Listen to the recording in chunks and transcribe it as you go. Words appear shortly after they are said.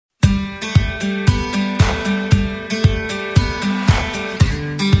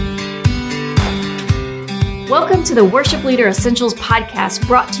Welcome to the Worship Leader Essentials podcast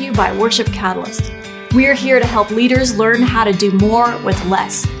brought to you by Worship Catalyst. We're here to help leaders learn how to do more with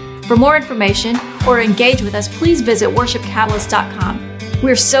less. For more information or engage with us, please visit worshipcatalyst.com.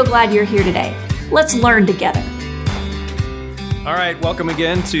 We're so glad you're here today. Let's learn together. All right, welcome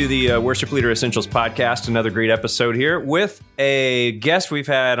again to the Worship Leader Essentials podcast. Another great episode here with a guest we've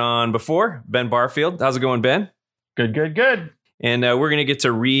had on before, Ben Barfield. How's it going, Ben? Good. And we're going to get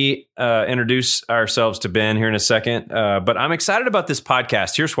to reintroduce ourselves to Ben here in a second. But I'm excited about this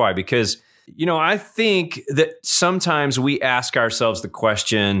podcast. Here's why. Because, I think that sometimes we ask ourselves the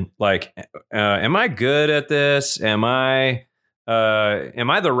question, like, am I good at this? Am I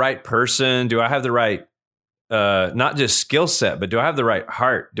the right person? Do I have the right, not just skill set, but do I have the right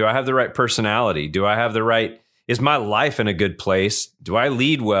heart? Do I have the right personality? Do I have the right, is my life in a good place? Do I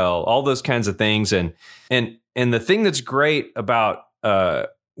lead well? All those kinds of things. And the thing that's great about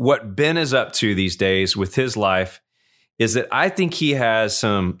what Ben is up to these days with his life is that I think he has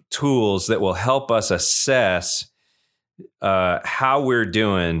some tools that will help us assess how we're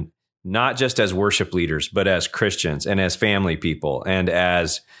doing, not just as worship leaders, but as Christians and as family people and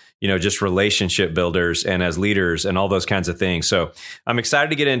as, just relationship builders and as leaders and all those kinds of things. So I'm excited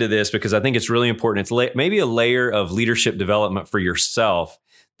to get into this because I think it's really important. It's maybe a layer of leadership development for yourself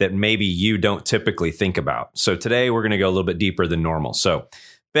that maybe you don't typically think about. So today we're going to go a little bit deeper than normal. So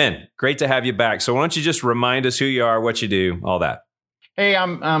Ben, great to have you back. So why don't you just remind us who you are, what you do, all that. Hey,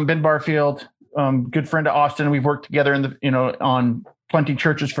 I'm Ben Barfield, good friend of Austin. We've worked together on planting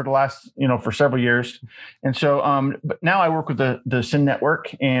churches for the last, for several years. And so, but now I work with the Sin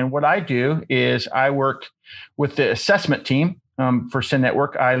Network. And what I do is I work with the assessment team for Sin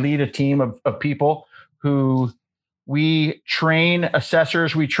Network. I lead a team of people who we train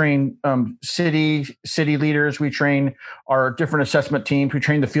assessors, we train city leaders, we train our different assessment teams, we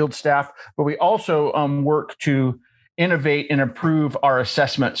train the field staff, but we also work to innovate and improve our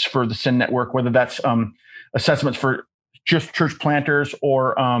assessments for the Sin Network, whether that's assessments for just church planters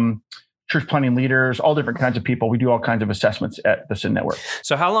or church planting leaders, all different kinds of people. We do all kinds of assessments at the Sin Network.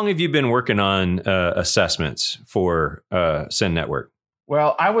 So how long have you been working on assessments for Sin Network?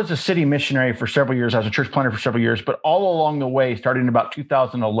 Well, I was a city missionary for several years. I was a church planter for several years, but all along the way, starting in about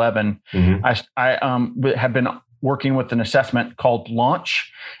 2011, I have been working with an assessment called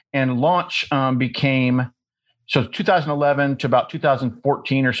Launch, and Launch became, so 2011 to about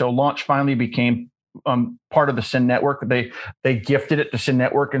 2014 or so, Launch finally became part of the Sin Network. They gifted it to Sin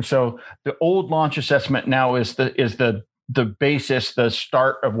Network, and so the old Launch assessment now is the basis, the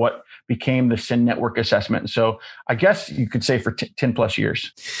start of what became the Sin Network assessment. So I guess you could say for 10 plus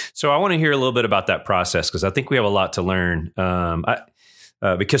years. So I want to hear a little bit about that process because I think we have a lot to learn.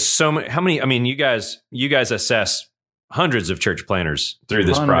 Because you guys assess hundreds of church planners through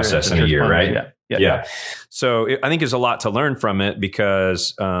this process in a year, right? Yeah. So I think there's a lot to learn from it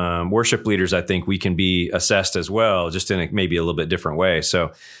because worship leaders, I think we can be assessed as well, just in maybe a little bit different way.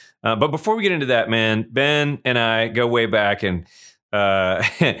 So, but before we get into that, man, Ben and I go way back, and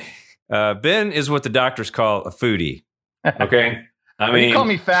Ben is what the doctors call a foodie. Okay, you call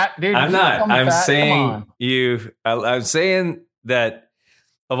me fat, dude. I'm not. I'm saying I'm saying that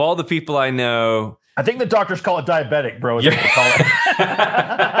of all the people I know, I think the doctors call it diabetic, bro. Is what they call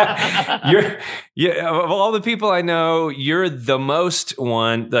it. Of all the people I know, you're the most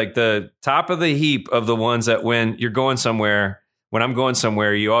one, like the top of the heap of the ones that when you're going somewhere, when I'm going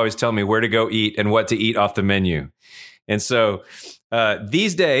somewhere, you always tell me where to go eat and what to eat off the menu. And so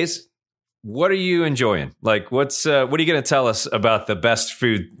these days, what are you enjoying? Like, what are you going to tell us about the best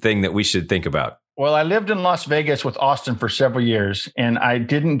food thing that we should think about? Well, I lived in Las Vegas with Austin for several years, and I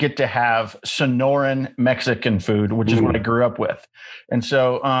didn't get to have Sonoran Mexican food, which is what I grew up with. And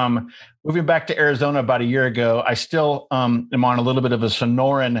so moving back to Arizona about a year ago, I still am on a little bit of a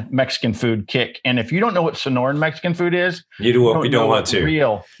Sonoran Mexican food kick. And if you don't know what Sonoran Mexican food is, you don't want to.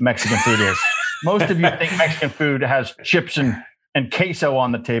 Real Mexican food is. Most of you think Mexican food has chips and queso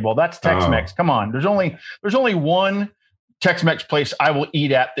on the table. That's Tex-Mex. Come on. There's only one Tex-Mex place I will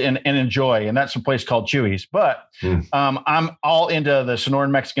eat at and enjoy, and that's a place called Chuy's. But I'm all into the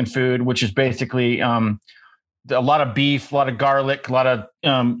Sonoran Mexican food, which is basically a lot of beef, a lot of garlic, a lot of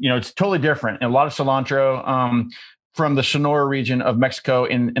it's totally different, and a lot of cilantro from the Sonora region of Mexico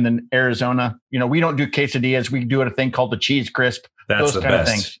and then Arizona. We don't do quesadillas. We do a thing called the cheese crisp. That's those the kind best.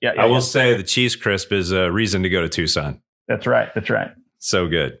 Of things. Yeah, I will say the cheese crisp is a reason to go to Tucson. That's right. So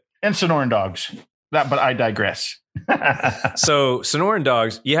good. And Sonoran dogs. But I digress. So Sonoran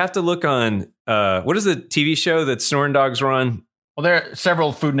dogs, you have to look on, what is the TV show that Sonoran dogs run? Well, there are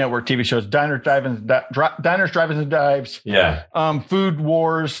several Food Network TV shows: Diners, Drive-Ins, and Dives. Yeah. Food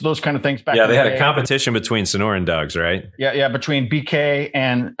Wars, those kind of things. Back they had a competition between Sonoran dogs, right? Yeah, between BK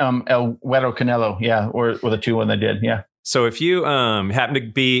and El Güero Canelo. Yeah, or the two when they did. Yeah. So if you happen to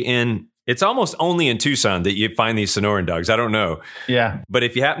be in, it's almost only in Tucson that you find these Sonoran dogs. I don't know. Yeah. But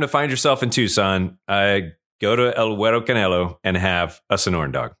if you happen to find yourself in Tucson, go to El Güero Canelo and have a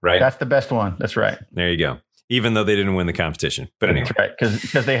Sonoran dog, right? That's the best one. That's right. There you go. Even though they didn't win the competition. But anyway. That's right,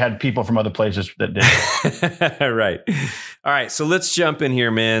 because they had people from other places that did. Right. All right. So let's jump in here,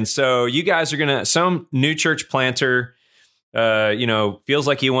 man. So you guys are some new church planter, feels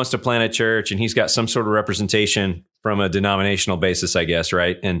like he wants to plant a church and he's got some sort of representation from a denominational basis, I guess,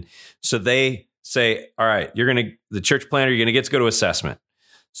 right? And so they say, all right, the church planter, you're going to get to go to assessment.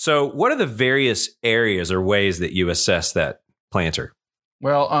 So what are the various areas or ways that you assess that planter?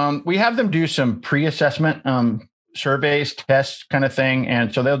 Well, we have them do some pre-assessment surveys, tests kind of thing.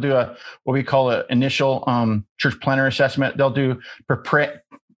 And so they'll do what we call an initial church planter assessment. They'll do prepare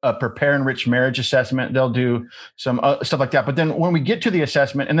enrich marriage assessment. They'll do some stuff like that. But then when we get to the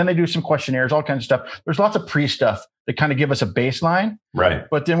assessment, and then they do some questionnaires, all kinds of stuff, there's lots of pre-stuff that kind of give us a baseline. Right.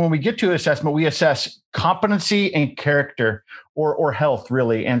 But then when we get to assessment, we assess competency and character or health,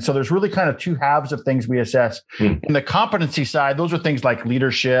 really. And so there's really kind of two halves of things we assess. In the competency side, those are things like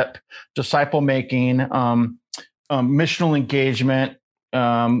leadership, disciple making, missional engagement,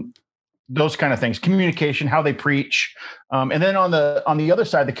 those kind of things, communication, how they preach. And then on the other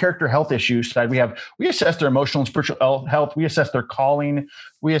side, the character health issues side, we assess their emotional and spiritual health. We assess their calling.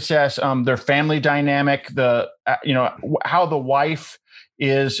 We assess their family dynamic, how the wife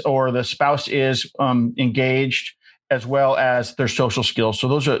is or the spouse is engaged, as well as their social skills. So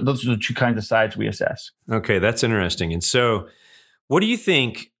those are the two kinds of sides we assess. Okay, that's interesting. And so what do you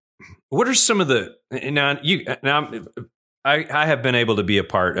think, what are some of the, I have been able to be a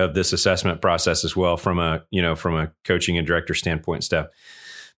part of this assessment process as well from a coaching and director standpoint and stuff.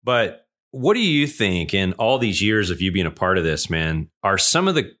 But what do you think in all these years of you being a part of this, man, are some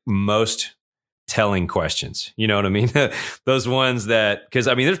of the most telling questions? You know what I mean? Those ones that, because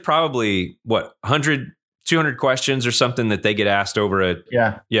I mean, there's probably 100, 200 questions or something that they get asked over a.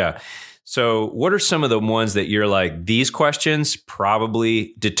 Yeah. So what are some of the ones that you're like, these questions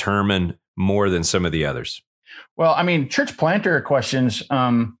probably determine more than some of the others? Well, I mean, church planter questions,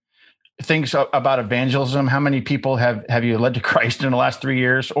 things about evangelism. How many people have you led to Christ in the last 3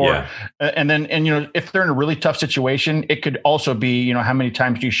 years? Or, and if they're in a really tough situation, it could also be, how many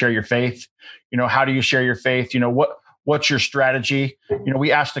times do you share your faith? How do you share your faith? What's your strategy?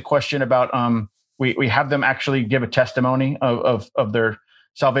 We asked the question about, we have them actually give a testimony of their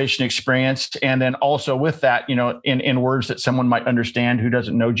salvation experience. And then also with that, in words that someone might understand who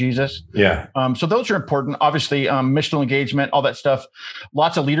doesn't know Jesus. Yeah. So those are important. Obviously, missional engagement, all that stuff.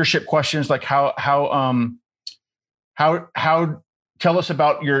 Lots of leadership questions like how tell us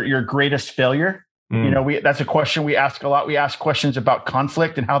about your greatest failure. That's a question we ask a lot. We ask questions about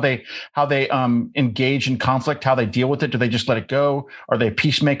conflict and how they engage in conflict, how they deal with it. Do they just let it go? Are they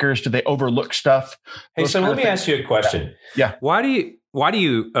peacemakers? Do they overlook stuff? Hey, so let me ask you a question. Yeah. Why do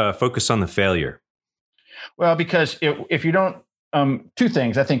you focus on the failure? Well, because if you don't, two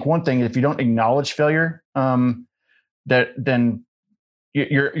things. I think one thing, if you don't acknowledge failure, then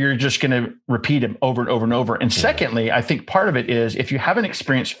you're just going to repeat it over and over and over. And secondly, I think part of it is if you haven't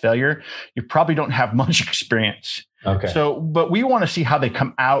experienced failure, you probably don't have much experience. Okay. So, but we want to see how they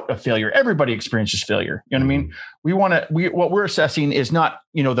come out of failure. Everybody experiences failure. You know what I mean? What we're assessing is not,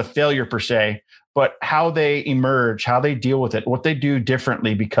 the failure per se, but how they emerge, how they deal with it, what they do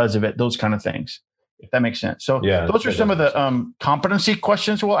differently because of it, those kind of things, if that makes sense. So those are some of the competency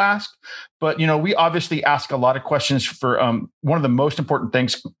questions we'll ask. But, we obviously ask a lot of questions for one of the most important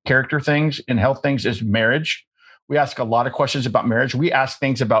things, character things and health things is marriage. We ask a lot of questions about marriage. We ask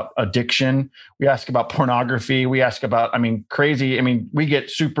things about addiction. We ask about pornography. We ask about, crazy. We get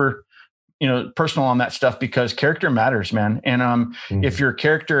super, personal on that stuff because character matters, man. And if your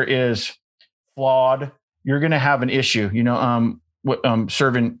character is flawed, you're going to have an issue,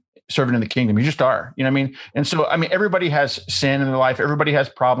 serving in the kingdom. You just are, And so, everybody has sin in their life. Everybody has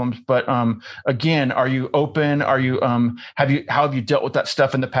problems, but again, are you open? Are you, how have you dealt with that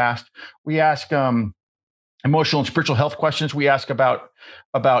stuff in the past? We ask emotional and spiritual health questions. We ask about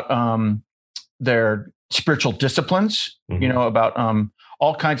their spiritual disciplines, about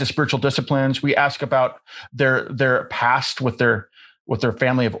all kinds of spiritual disciplines. We ask about their past with their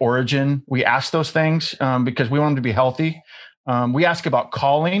family of origin. We ask those things because we want them to be healthy. We ask about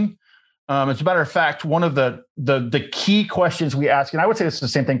calling. As a matter of fact, one of the key questions we ask, and I would say it's the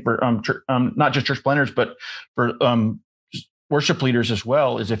same thing for not just church planners, but for worship leaders as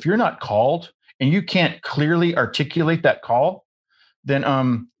well is if you're not called and you can't clearly articulate that call,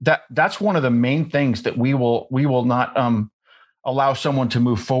 then that's one of the main things that we will not allow someone to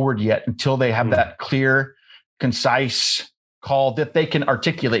move forward yet until they have that clear, concise call that they can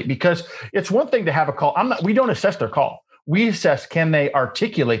articulate. Because it's one thing to have a call. We don't assess their call. We assess, can they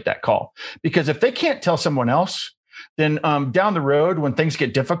articulate that call? Because if they can't tell someone else, then down the road when things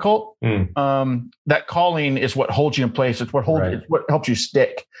get difficult, that calling is what holds you in place. It's what it's what helps you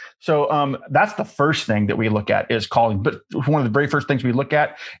stick. So that's the first thing that we look at is calling. But one of the very first things we look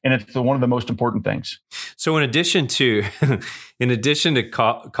at, and it's one of the most important things. So in addition to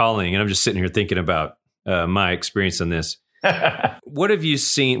calling, and I'm just sitting here thinking about my experience on this. What have you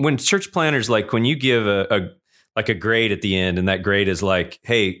seen when church planners, like when you give a grade at the end, and that grade is like,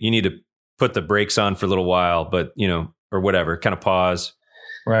 hey, you need to put the brakes on for a little while, but or whatever, kind of pause.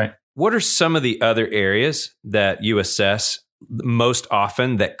 Right. What are some of the other areas that you assess most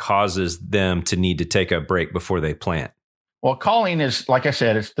often that causes them to need to take a break before they plant? Well, calling is, like I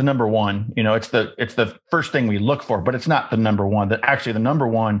said, it's the number one. It's the first thing we look for, but it's not the number one. That actually the number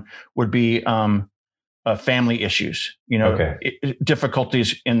one would be family issues.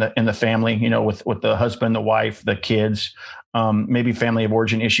 Difficulties in the family. With the husband, the wife, the kids. Maybe family of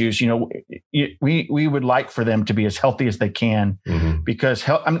origin issues. We would like for them to be as healthy as they can, because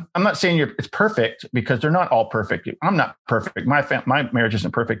I'm not saying it's perfect, because they're not all perfect. I'm not perfect. My marriage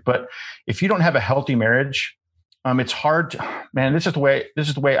isn't perfect, but if you don't have a healthy marriage, it's hard. Man, this is the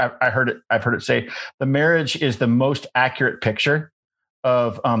way I've heard it say. The marriage is the most accurate picture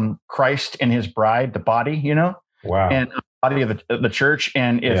of Christ and his bride, the body. Wow. And body of the church.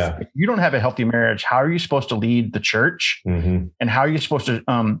 And if you don't have a healthy marriage, how are you supposed to lead the church? And how are you supposed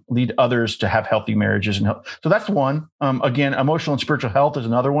to lead others to have healthy marriages? And so that's one. Again, emotional and spiritual health is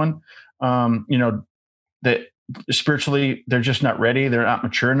another one. That spiritually, they're just not ready. They're not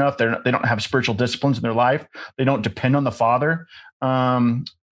mature enough. They don't have spiritual disciplines in their life. They don't depend on the Father.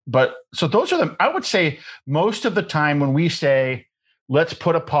 But so those are I would say most of the time when we say, let's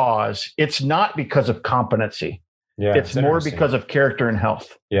put a pause, it's not because of competency. Yeah, it's more because of character and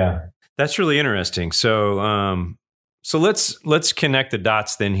health. Yeah, that's really interesting. So, let's connect the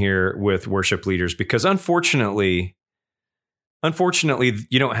dots then here with worship leaders, because unfortunately,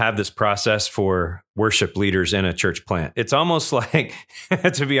 you don't have this process for worship leaders in a church plant. It's almost like,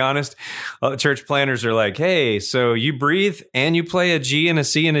 to be honest, church planners are like, hey, so you breathe and you play a G and a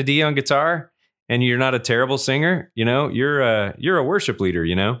C and a D on guitar, and you're not a terrible singer. You're a worship leader.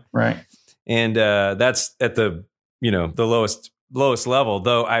 Right. And that's at the the lowest level,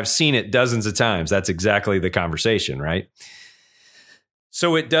 though I've seen it dozens of times. That's exactly the conversation, right?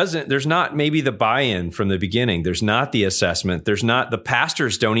 So there's not maybe the buy-in from the beginning. There's not the assessment. The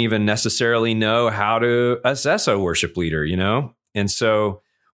pastors don't even necessarily know how to assess a worship leader, And so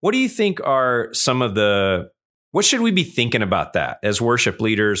what do you think are what should we be thinking about that as worship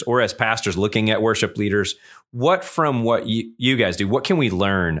leaders or as pastors looking at worship leaders? What you guys do, what can we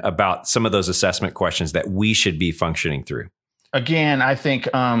learn about some of those assessment questions that we should be functioning through? Again, I think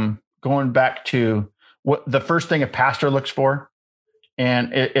going back to what the first thing a pastor looks for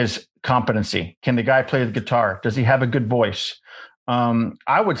and is competency. Can the guy play the guitar? Does he have a good voice?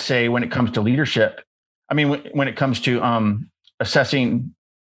 I would say when it comes to leadership, when it comes to assessing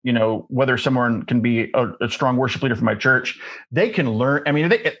whether someone can be a strong worship leader for my church, they can learn.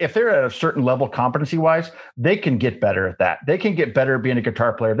 If they're at a certain level competency wise, they can get better at that. They can get better at being a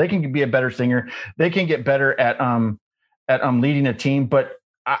guitar player. They can be a better singer. They can get better at leading a team. But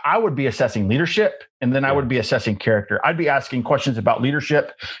I would be assessing leadership, and then I would be assessing character. I'd be asking questions about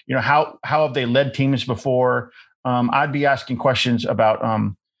leadership. How have they led teams before? I'd be asking questions about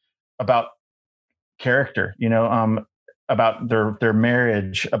character. About their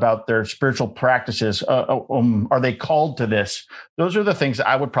marriage, about their spiritual practices. Are they called to this? Those are the things that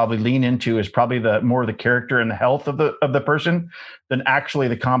I would probably lean into, is probably more the character and the health of the person than actually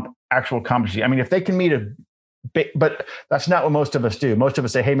the actual competency. If they can meet but that's not what most of us do. Most of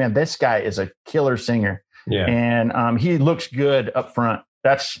us say, hey man, this guy is a killer singer. Yeah. And he looks good up front.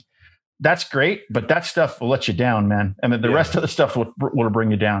 That's great, but that stuff will let you down, man. The rest of the stuff will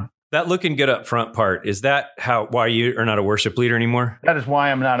bring you down. That looking good up front part, is that why you are not a worship leader anymore? That is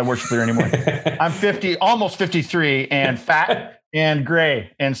why I'm not a worship leader anymore. I'm 50, almost 53, and fat and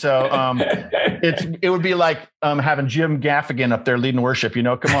gray. And so it would be like having Jim Gaffigan up there leading worship,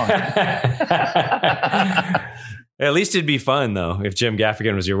 come on. At least it'd be fun, though, if Jim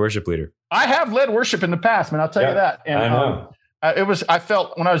Gaffigan was your worship leader. I have led worship in the past, man. I'll tell you that. And I know. I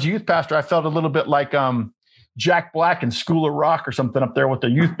felt, when I was a youth pastor, I felt a little bit like Jack Black in School of Rock or something up there with the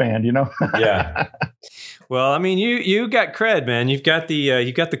youth band, Yeah. Well, I mean, you got cred, man. You've got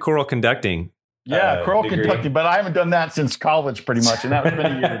the choral conducting. Yeah, choral conducting, but I haven't done that since college, pretty much, and that was been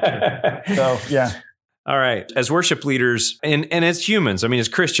a year or two. So, yeah. All right. As worship leaders and as humans, I mean, as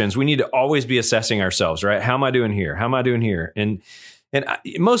Christians, we need to always be assessing ourselves, right? How am I doing here? How am I doing here? And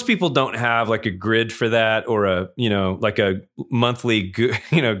most people don't have like a grid for that, or like a monthly,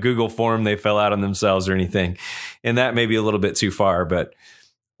 Google form they fill out on themselves or anything. And that may be a little bit too far, but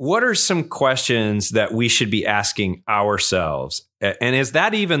what are some questions that we should be asking ourselves? And is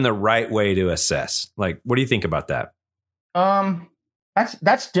that even the right way to assess? Like, what do you think about that?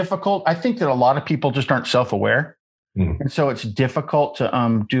 That's difficult. I think that a lot of people just aren't self-aware. And so it's difficult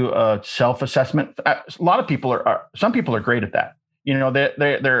to do a self-assessment. A lot of people some people are great at that.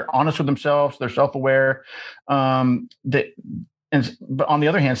 They're honest with themselves. They're self-aware. But on the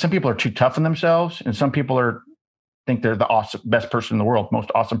other hand, some people are too tough on themselves, and some people think they're the best person in the world,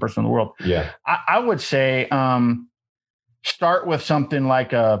 most awesome person in the world. Yeah. I would say, start with something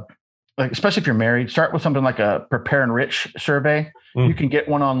like especially if you're married, start with something like a Prepare and Rich survey. You can get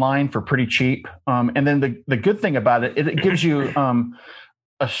one online for pretty cheap. And then the good thing about it gives you,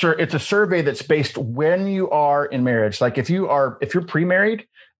 it's a survey that's based when you are in marriage. Like if you're pre-married,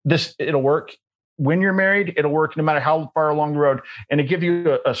 it'll work. When you're married, it'll work no matter how far along the road. And it gives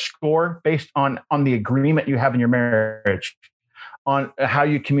you a score based on the agreement you have in your marriage, on how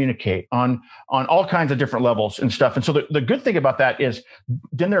you communicate, on all kinds of different levels and stuff. And so the good thing about that is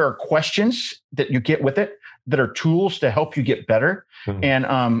then there are questions that you get with it that are tools to help you get better,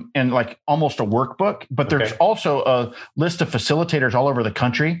 and like almost a workbook. But there's also a list of facilitators all over the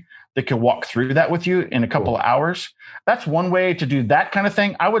country that can walk through that with you in a couple of hours. That's one way to do that kind of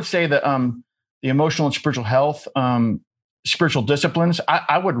thing. I would say that the emotional and spiritual health, spiritual disciplines,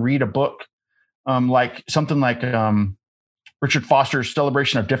 I would read a book like something like Richard Foster's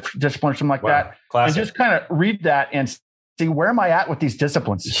Celebration of Discipline or something like that. Classic. And just kind of read that and see, where am I at with these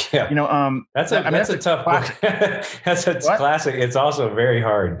disciplines? Yeah. That's a tough book. That's a classic. It's also very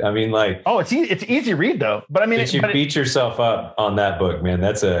hard. I mean, like, it's easy read though. But I mean, you beat yourself up on that book, man.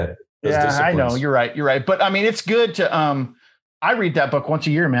 I know you're right. But I mean, it's good to, I read that book once a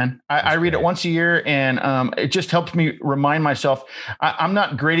year, man. I read it once a year, and it just helps me remind myself. I'm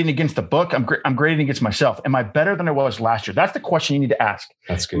not grading against the book. I'm grading against myself. Am I better than I was last year? That's the question you need to ask.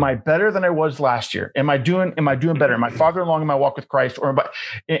 That's good. Am I better than I was last year? Am I doing better? Am I farther along in my walk with Christ?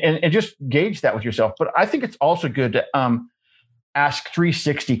 And just gauge that with yourself. But I think it's also good to ask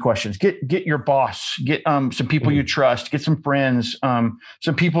 360 questions. Get your boss, get some people you trust, get some friends,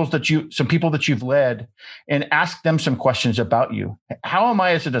 some people that you've led, and ask them some questions about you. How am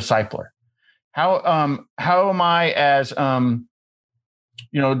I as a discipler? How am I as how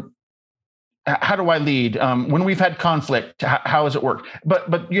do I lead? When we've had conflict, how does it work?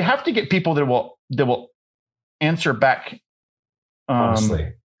 But you have to get people that will answer back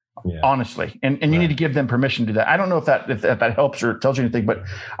honestly. Yeah. Honestly, and you need to give them permission to do that. I don't know if that helps or tells you anything, but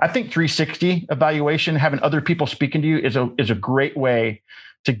I think 360 evaluation, having other people speaking to you is a great way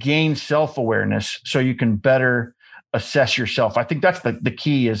to gain self-awareness so you can better assess yourself. I think that's the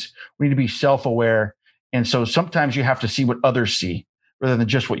key is we need to be self-aware. And so sometimes you have to see what others see rather than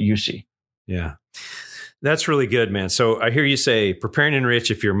just what you see. Yeah. That's really good, man. So I hear you say preparing and rich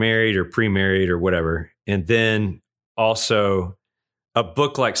if you're married or pre-married or whatever. And then also a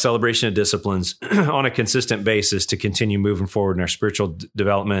book like Celebration of Disciplines on a consistent basis to continue moving forward in our spiritual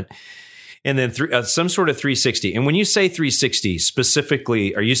development. And then some sort of 360. And when you say 360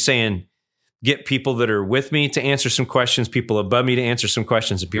 specifically, are you saying get people that are with me to answer some questions, people above me to answer some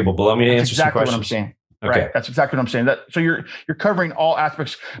questions, and people below me to answer some questions? That's exactly what I'm saying. Okay. Right. That's exactly what I'm saying. So you're covering all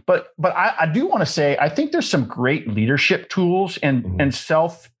aspects, but I do want to say, I think there's some great leadership tools and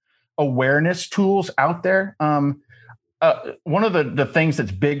self-awareness tools out there. One of the things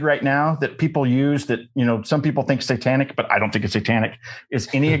that's big right now that people use that, some people think satanic, but I don't think it's satanic, is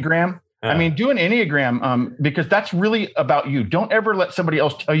Enneagram. I mean, do an Enneagram because that's really about you. Don't ever let somebody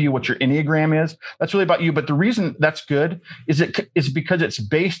else tell you what your Enneagram is. That's really about you. But the reason that's good is because it's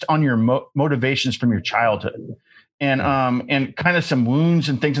based on your motivations from your childhood and kind of some wounds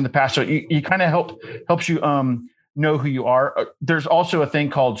and things in the past. So you kind of helps you know who you are. There's also a thing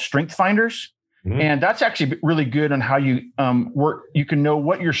called Strength Finders. And that's actually really good on how you work. You can know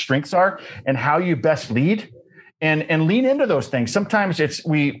what your strengths are and how you best lead and lean into those things. Sometimes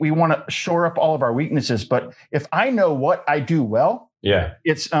we want to shore up all of our weaknesses, but if I know what I do well,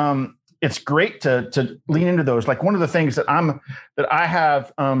 it's great to lean into those. Like one of the things that I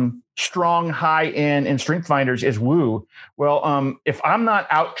have strong high in Strength Finders is woo. Well, if I'm not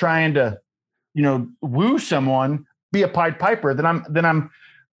out trying to, woo someone, be a Pied Piper, then I'm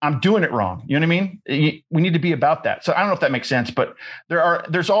I'm doing it wrong. You know what I mean? We need to be about that. So I don't know if that makes sense, but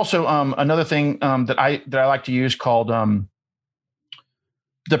there's also another thing that I like to use called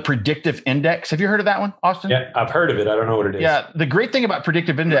the predictive index. Have you heard of that one, Austin? Yeah, I've heard of it. I don't know what it is. Yeah. The great thing about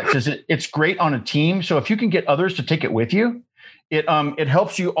predictive index is it's great on a team. So if you can get others to take it with you, it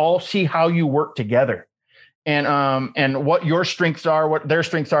helps you all see how you work together and what your strengths are, what their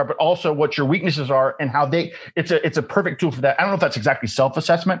strengths are, but also what your weaknesses are and how it's a perfect tool for that. I don't know if that's exactly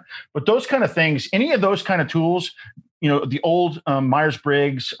self-assessment, but those kind of things, any of those kind of tools, the old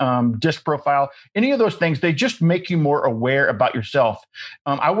Myers-Briggs, DISC profile, any of those things, they just make you more aware about yourself.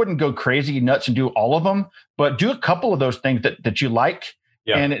 I wouldn't go crazy nuts and do all of them, but do a couple of those things that you like.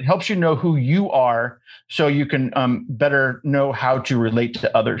 Yeah. And it helps you know who you are so you can better know how to relate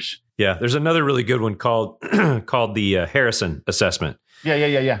to others. Yeah. There's another really good one called the Harrison assessment.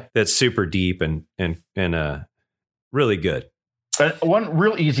 Yeah. That's super deep and really good. But one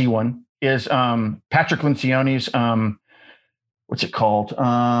real easy one is Patrick Lencioni's, what's it called?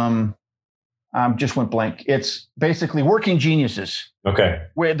 Just went blank. It's basically Working Geniuses. Okay.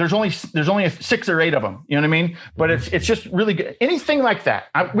 Where there's only 6 or 8 of them. You know what I mean? But it's just really good. Anything like that.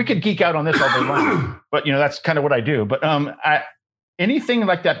 We could geek out on this all day long, but that's kind of what I do. But anything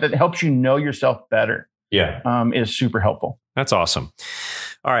like that helps you know yourself better. Yeah. Is super helpful. That's awesome.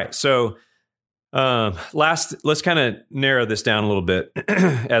 All right. So let's kind of narrow this down a little bit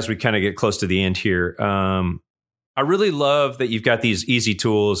as we kind of get close to the end here. I really love that you've got these easy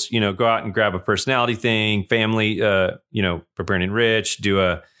tools, go out and grab a personality thing, family, Prepare and Enrich,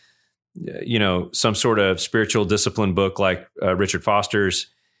 do some sort of spiritual discipline book like Richard Foster's,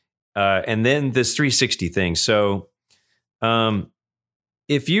 and then this 360 thing. So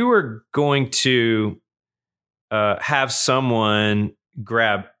if you were going to have someone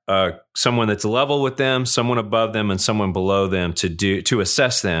grab someone that's level with them, someone above them, and someone below them to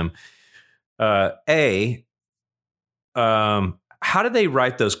assess them, how do they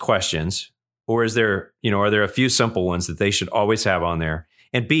write those questions? Or is there, are there a few simple ones that they should always have on there?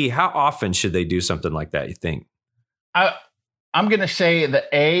 And B, how often should they do something like that, you think? I'm going to say the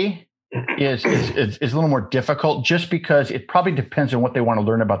A is a little more difficult just because it probably depends on what they want to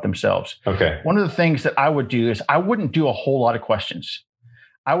learn about themselves. Okay. One of the things that I would do is I wouldn't do a whole lot of questions.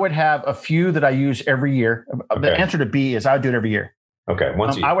 I would have a few that I use every year. Okay. The answer to B is I would do it every year. Okay.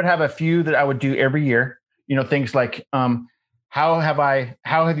 I would have a few that I would do every year. Things like, how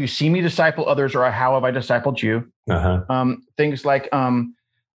have you seen me disciple others, or how have I discipled you? Uh-huh. Things like,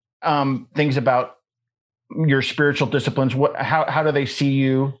 things about your spiritual disciplines. How do they see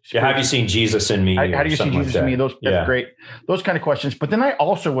you? Yeah, have you seen Jesus in me? How do you see Jesus in me? That's great. Those kind of questions. But then I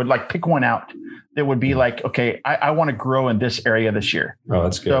also would pick one out that would be like, okay, I want to grow in this area this year. Oh,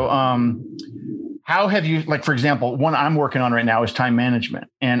 that's good. So, how have you, for example, one I'm working on right now is time management,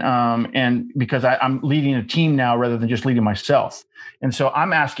 and because I'm leading a team now rather than just leading myself, and so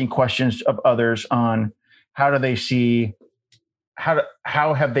I'm asking questions of others on how have they seen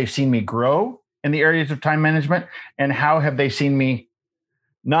me grow in the areas of time management, and how have they seen me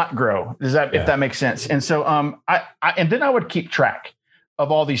not grow? If that makes sense? And so and then I would keep track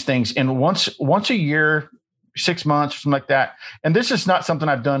of all these things, and once a year, 6 months, or something like that. And this is not something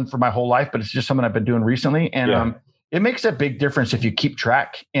I've done for my whole life, but it's just something I've been doing recently. And it makes a big difference if you keep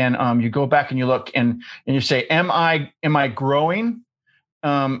track and you go back and you look and you say, am I growing,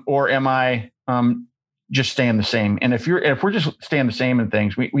 or am I just staying the same? And if we're just staying the same in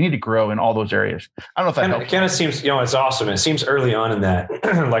things, we need to grow in all those areas. I don't know if that helps. It kind of seems, it's awesome. It seems early on in that,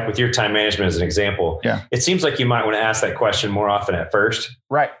 like with your time management as an example, it seems like you might want to ask that question more often at first.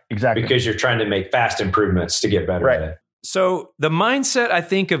 Right. Exactly. Because you're trying to make fast improvements to get better at it. So the mindset, I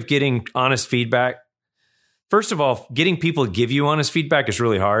think, of getting honest feedback, first of all, getting people to give you honest feedback is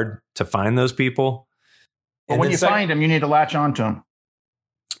really hard to find those people. But when you find them, you need to latch onto them.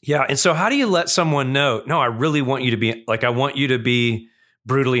 Yeah. And so how do you let someone know, no, I really want you to be I want you to be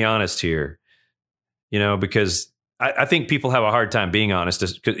brutally honest here, because I think people have a hard time being honest.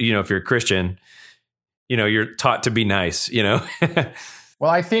 If you're a Christian, you're taught to be nice, Well,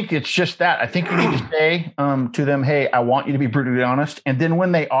 I think it's just that. I think you need to say to them, hey, I want you to be brutally honest. And then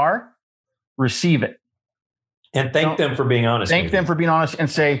when they are, receive it. And thank them for being honest. Thank them for being honest and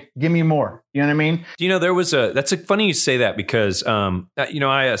say, give me more. You know what I mean? That's funny you say that because,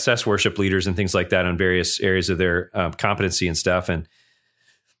 I assess worship leaders and things like that on various areas of their competency and stuff. And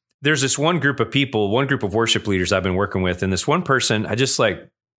there's this one group of worship leaders I've been working with. And this one person,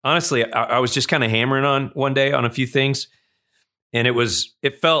 honestly, I was just kind of hammering on one day on a few things. And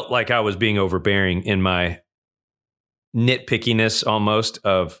it felt like I was being overbearing in my nitpickiness almost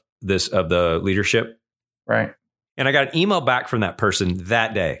of the leadership. Right. And I got an email back from that person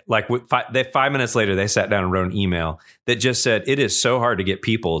that day. Like 5 minutes later, they sat down and wrote an email that just said, it is so hard to get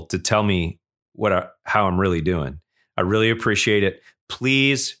people to tell me how I'm really doing. I really appreciate it.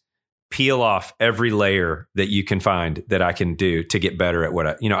 Please peel off every layer that you can find that I can do to get better at what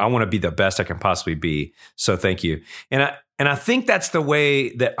I want to be the best I can possibly be. So thank you. And I think that's the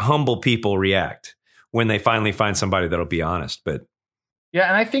way that humble people react when they finally find somebody that'll be honest. But yeah,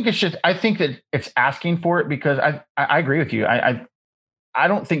 and I think that it's asking for it, because I agree with you. I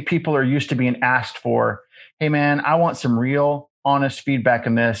don't think people are used to being asked for, hey man, I want some real honest feedback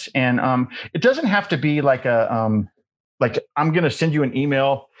in this. And it doesn't have to be like I'm going to send you an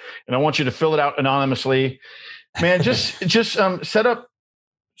email and I want you to fill it out anonymously. Man, just set up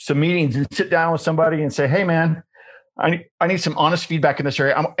some meetings and sit down with somebody and say, hey man, I need some honest feedback in this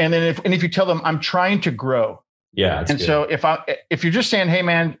area. And then if you tell them I'm trying to grow. Yeah. And good. So if you're just saying, hey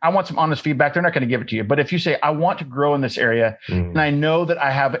man, I want some honest feedback, they're not going to give it to you. But if you say, I want to grow in this area, and I know that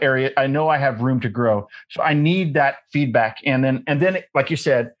I have room to grow. So I need that feedback. And then like you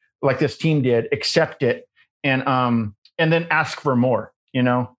said, like this team did, accept it and then ask for more,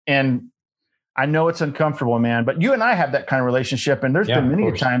 and I know it's uncomfortable, man, but you and I have that kind of relationship. And there's been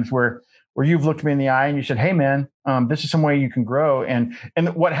many times where you've looked me in the eye and you said, hey man, this is some way you can grow. And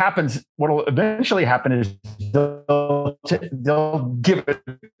what will eventually happen is they'll give it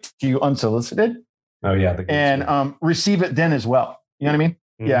to you unsolicited. Oh yeah. And receive it then as well. You know what I mean?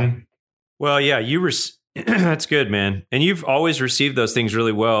 Mm-hmm. Yeah. Well, yeah, that's good, man. And you've always received those things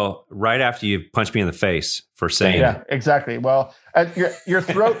really well right after you punched me in the face for saying it. Yeah, exactly. Well, your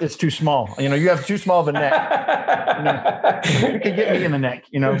throat is too small. You have too small of a neck. You can get me in the neck,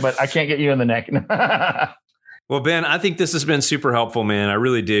 but I can't get you in the neck. Well, Ben, I think this has been super helpful, man. I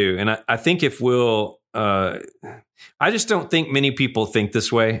really do. And I think I just don't think many people think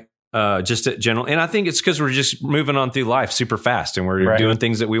this way. Just at general. And I think it's because we're just moving on through life super fast and we're doing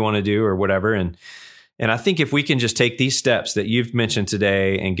things that we want to do or whatever. And I think if we can just take these steps that you've mentioned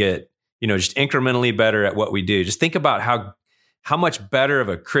today and get, just incrementally better at what we do, just think about how much better of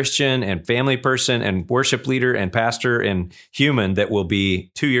a Christian and family person and worship leader and pastor and human that we'll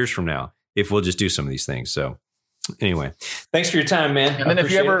be 2 years from now if we'll just do some of these things. So anyway, thanks for your time, man. And then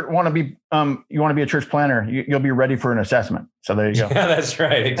if you ever want to be, a church planner, you'll be ready for an assessment. So there you go. Yeah, that's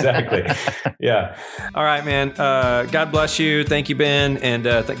right. Exactly. Yeah. All right, man. God bless you. Thank you, Ben. And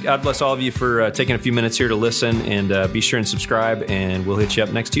God bless all of you for taking a few minutes here to listen, and be sure and subscribe, and we'll hit you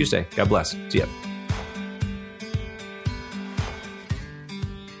up next Tuesday. God bless. See ya.